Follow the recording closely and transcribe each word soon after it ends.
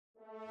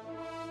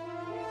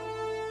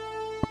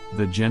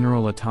The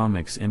General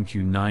Atomics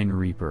MQ-9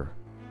 Reaper.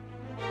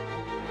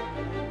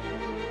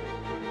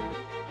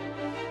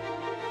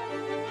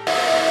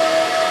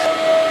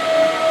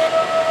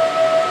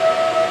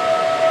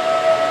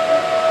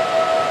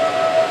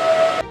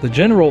 The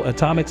General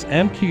Atomics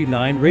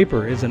MQ-9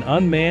 Reaper is an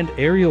unmanned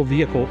aerial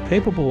vehicle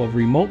capable of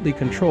remotely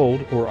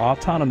controlled or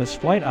autonomous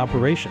flight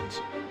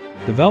operations.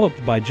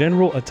 Developed by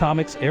General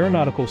Atomics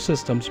Aeronautical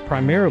Systems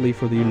primarily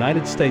for the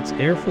United States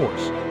Air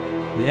Force,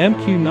 the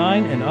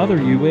MQ-9 and other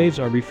UAVs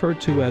are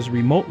referred to as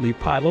remotely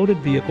piloted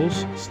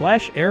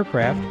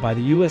vehicles/aircraft by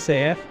the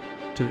USAF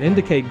to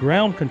indicate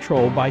ground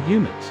control by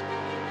humans.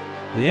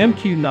 The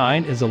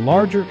MQ-9 is a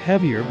larger,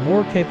 heavier,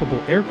 more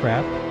capable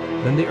aircraft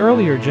than the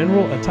earlier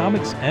General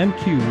Atomics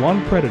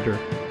MQ-1 Predator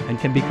and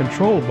can be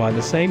controlled by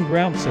the same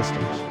ground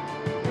systems.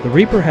 The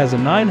Reaper has a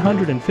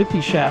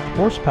 950 shaft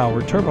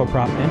horsepower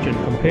turboprop engine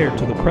compared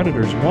to the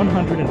Predator's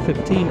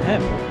 115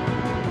 HP.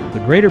 The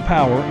greater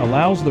power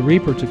allows the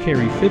Reaper to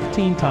carry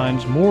 15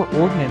 times more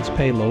ordnance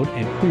payload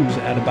and cruise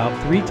at about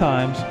 3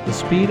 times the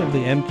speed of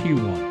the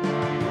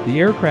MQ-1. The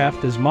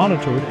aircraft is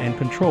monitored and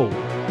controlled,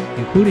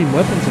 including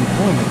weapons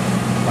employment,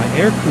 by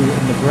aircrew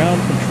in the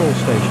ground control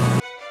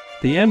station.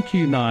 The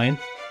MQ-9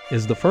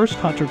 is the first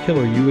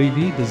hunter-killer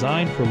UAV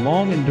designed for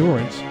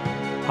long-endurance,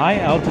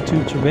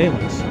 high-altitude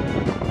surveillance.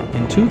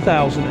 In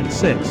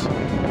 2006,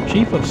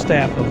 Chief of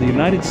Staff of the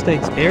United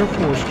States Air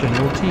Force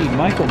General T.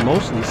 Michael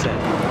Mosley said,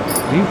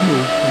 "We've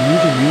moved from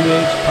using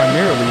UAVs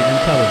primarily in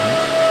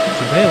intelligence,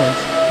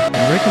 surveillance,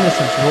 and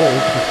reconnaissance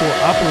roles before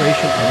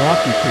Operation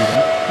Iraqi Freedom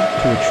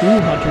to a true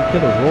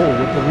hunter-killer role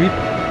with the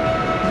Reaper."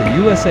 The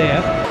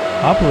USAF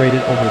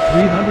operated over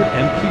 300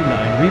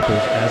 MQ-9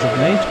 Reapers as of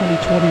May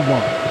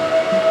 2021.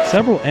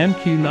 Several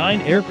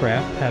MQ-9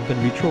 aircraft have been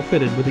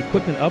retrofitted with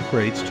equipment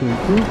upgrades to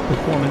improve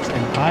performance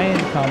in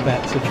high-end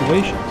combat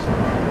situations,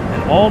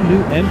 and all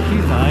new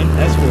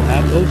MQ-9s will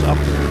have those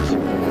upgrades.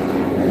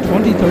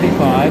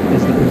 2035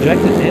 is the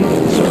projected end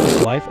of the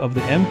service life of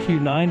the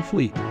MQ-9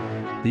 fleet.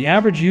 The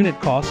average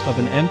unit cost of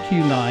an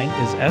MQ-9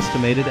 is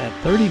estimated at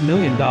 $30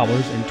 million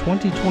in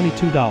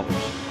 2022 dollars.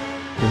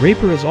 The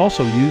Reaper is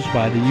also used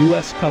by the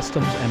U.S.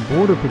 Customs and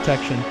Border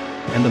Protection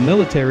and the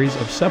militaries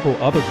of several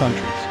other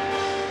countries.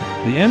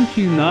 The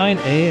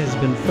MQ-9A has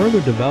been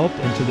further developed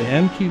into the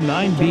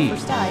MQ-9B,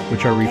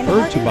 which are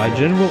referred to by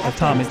General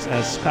Atomics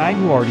as Sky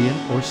Guardian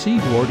or Sea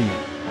Guardian.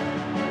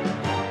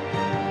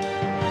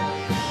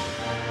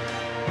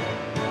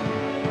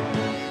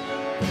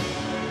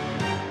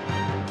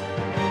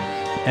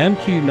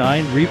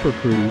 MQ-9 Reaper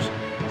crews,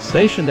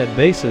 stationed at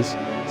bases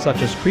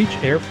such as Creech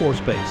Air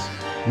Force Base,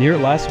 near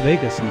Las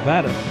Vegas,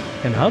 Nevada,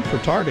 can hunt for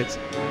targets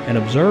and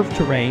observe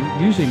terrain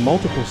using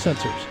multiple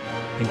sensors,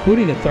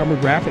 including a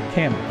thermographic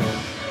camera.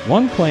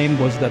 One claim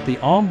was that the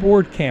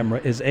onboard camera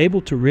is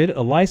able to read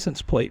a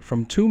license plate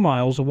from 2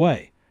 miles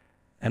away.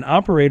 An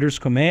operator's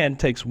command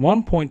takes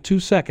 1.2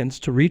 seconds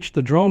to reach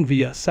the drone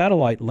via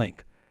satellite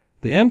link.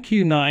 The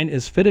MQ-9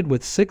 is fitted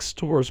with 6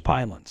 stores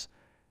pylons.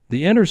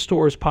 The inner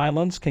stores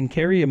pylons can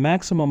carry a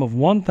maximum of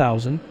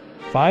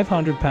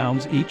 1,500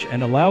 pounds each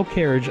and allow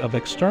carriage of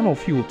external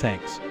fuel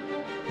tanks.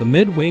 The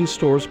mid-wing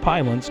stores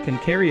pylons can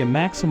carry a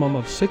maximum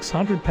of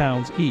 600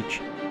 pounds each,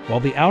 while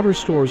the outer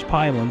stores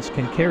pylons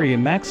can carry a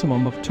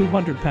maximum of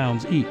 200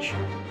 pounds each.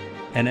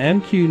 An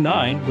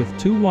MQ-9 with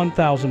 2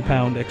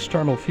 1,000-pound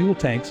external fuel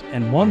tanks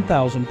and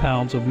 1,000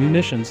 pounds of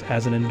munitions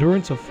has an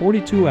endurance of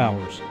 42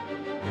 hours.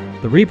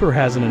 The Reaper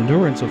has an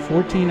endurance of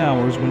 14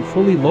 hours when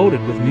fully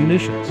loaded with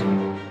munitions.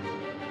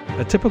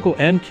 A typical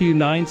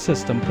MQ-9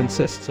 system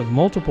consists of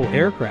multiple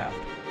aircraft,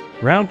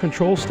 ground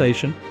control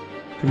station,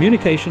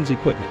 communications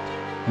equipment,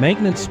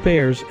 maintenance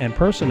spares, and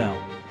personnel.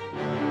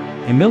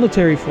 A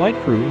military flight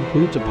crew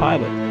includes a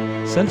pilot,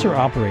 sensor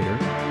operator,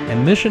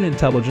 and mission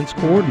intelligence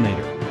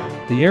coordinator.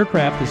 The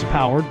aircraft is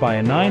powered by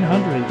a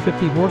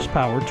 950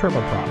 horsepower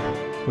turboprop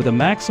with a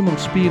maximum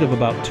speed of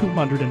about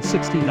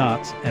 260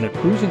 knots and a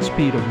cruising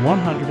speed of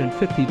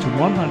 150 to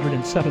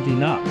 170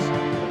 knots,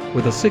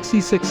 with a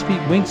 66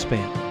 feet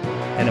wingspan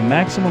and a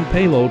maximum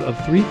payload of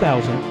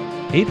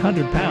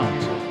 3,800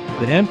 pounds.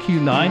 The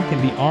MQ-9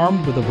 can be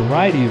armed with a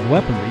variety of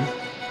weaponry,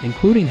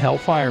 including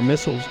Hellfire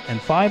missiles and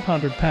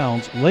 500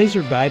 pounds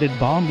laser-guided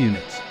bomb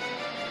units.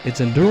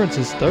 Its endurance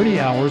is 30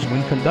 hours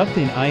when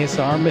conducting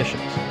ISR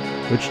missions,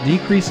 which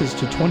decreases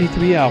to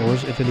 23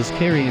 hours if it is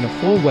carrying a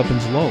full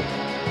weapons load.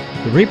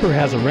 The Reaper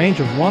has a range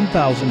of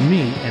 1,000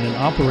 mi and an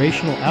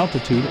operational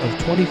altitude of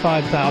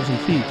 25,000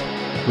 feet,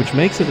 which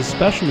makes it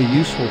especially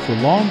useful for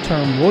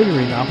long-term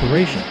loitering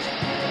operations,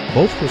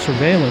 both for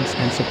surveillance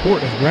and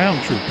support of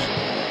ground troops.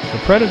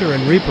 The Predator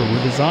and Reaper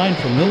were designed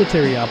for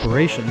military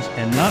operations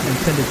and not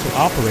intended to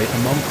operate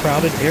among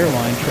crowded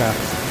airline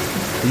traffic.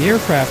 The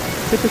aircraft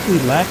typically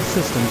lack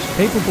systems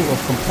capable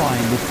of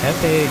complying with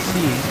FAA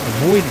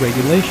avoid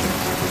regulations.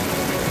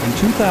 In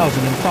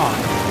 2005,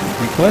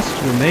 requests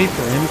were made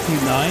for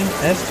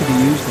MQ-9s to be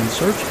used in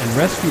search and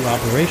rescue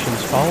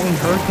operations following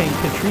Hurricane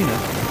Katrina,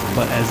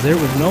 but as there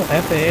was no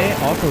FAA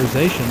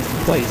authorization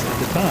in place at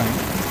the time,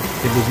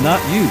 it was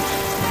not used.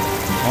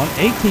 On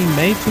 18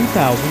 May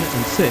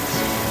 2006,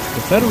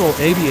 the Federal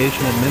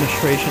Aviation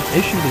Administration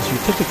issued a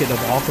certificate of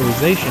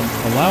authorization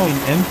allowing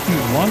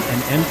MQ-9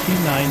 and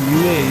MQ-9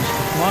 UAVs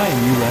to fly in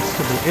U.S.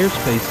 civil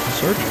airspace to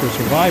search for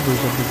survivors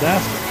of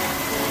disaster.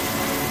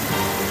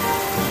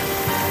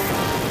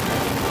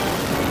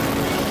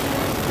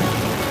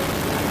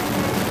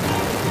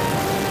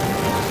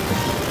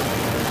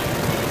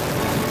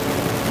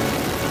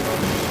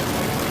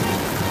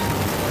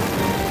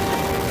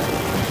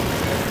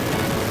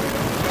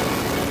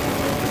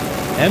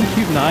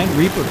 MQ-9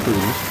 Reaper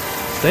crews,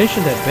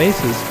 stationed at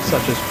bases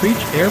such as Creech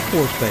Air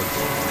Force Base,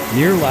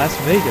 near Las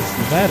Vegas,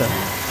 Nevada,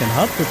 can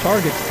hunt for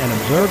targets and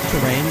observe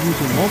terrain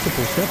using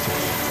multiple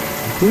sensors,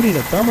 including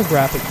a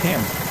thermographic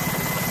camera.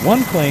 One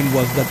claim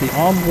was that the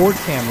onboard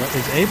camera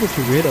is able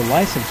to read a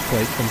license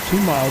plate from 2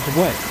 miles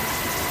away.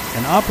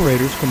 An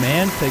operator's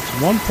command takes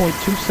 1.2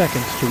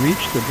 seconds to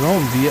reach the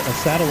drone via a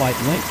satellite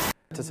link.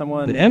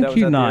 The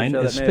MQ-9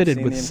 is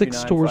fitted with 6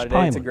 stores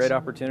pylons.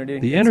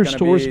 The inner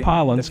stores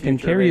pylons can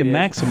carry a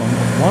maximum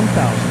of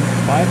 1,500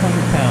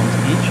 pounds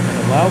each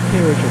and allow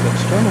carriage of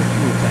external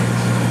fuel tanks.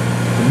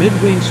 The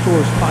mid-wing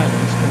stores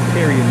pylons can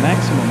carry a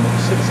maximum of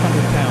 600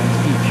 pounds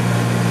each,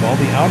 while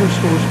the outer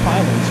stores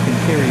pylons can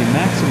carry a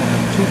maximum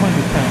of 200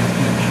 pounds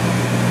each.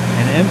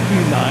 An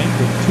MQ-9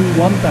 with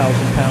 2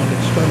 1,000-pound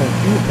external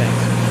fuel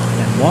tanks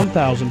and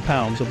 1,000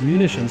 pounds of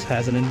munitions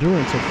has an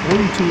endurance of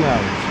 42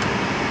 hours.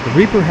 The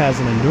Reaper has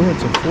an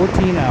endurance of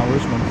 14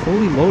 hours when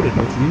fully loaded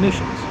with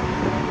munitions.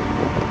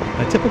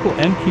 A typical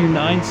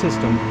MQ-9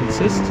 system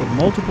consists of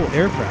multiple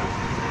aircraft,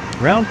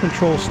 ground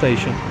control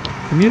station,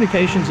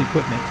 communications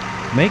equipment,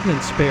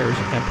 maintenance spares,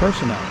 and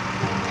personnel.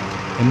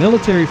 A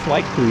military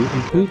flight crew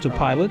includes a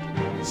pilot,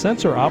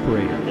 sensor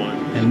operator,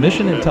 and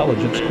mission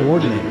intelligence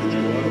coordinator.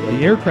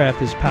 The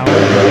aircraft is powered by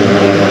a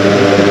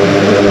 950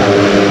 horsepower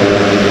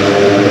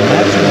with a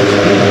maximum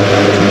speed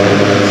of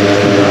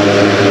 260 knots,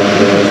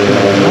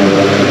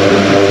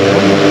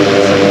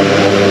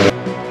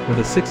 with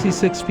a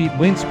 66 feet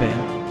wingspan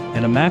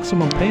and a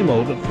maximum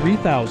payload of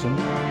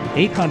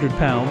 3,800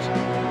 pounds.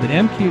 The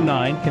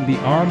MQ-9 can be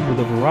armed with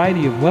a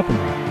variety of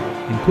weaponry,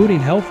 including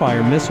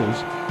Hellfire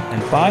missiles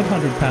and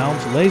 500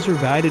 pounds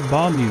laser-guided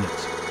bomb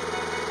units.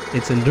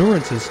 Its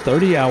endurance is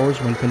 30 hours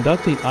when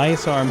conducting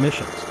ISR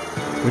missions,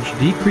 which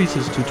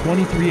decreases to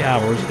 23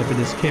 hours if it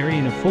is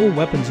carrying a full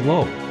weapons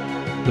load.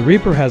 The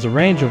Reaper has a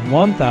range of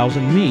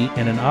 1,000 mi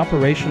and an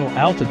operational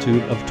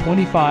altitude of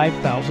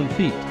 25,000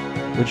 feet,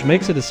 which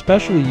makes it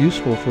especially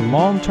useful for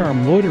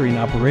long-term loitering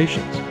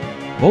operations,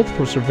 both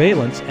for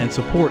surveillance and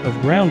support of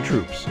ground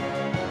troops.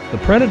 The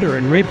Predator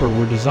and Reaper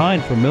were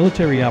designed for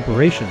military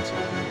operations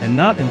and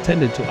not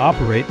intended to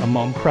operate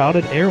among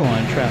crowded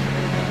airline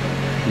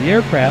traffic. The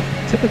aircraft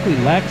typically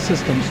lack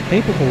systems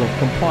capable of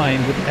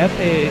complying with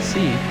FAA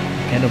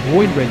and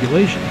avoid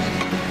regulations.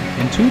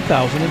 In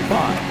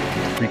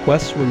 2005,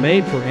 requests were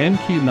made for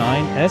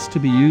MQ-9s to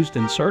be used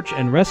in search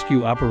and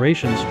rescue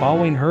operations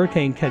following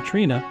Hurricane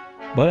Katrina,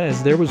 but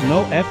as there was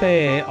no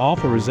FAA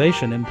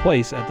authorization in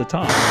place at the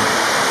time,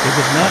 it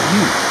was not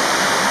used.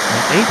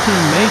 On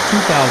 18 May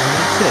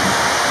 2006,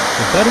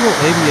 the Federal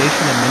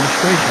Aviation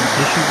Administration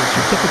issued a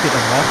certificate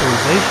of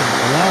authorization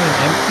allowing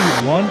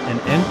MQ-1 and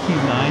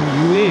MQ-9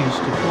 UAVs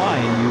to fly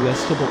in U.S.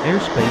 civil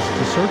airspace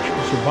to search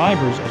for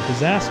survivors of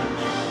disasters.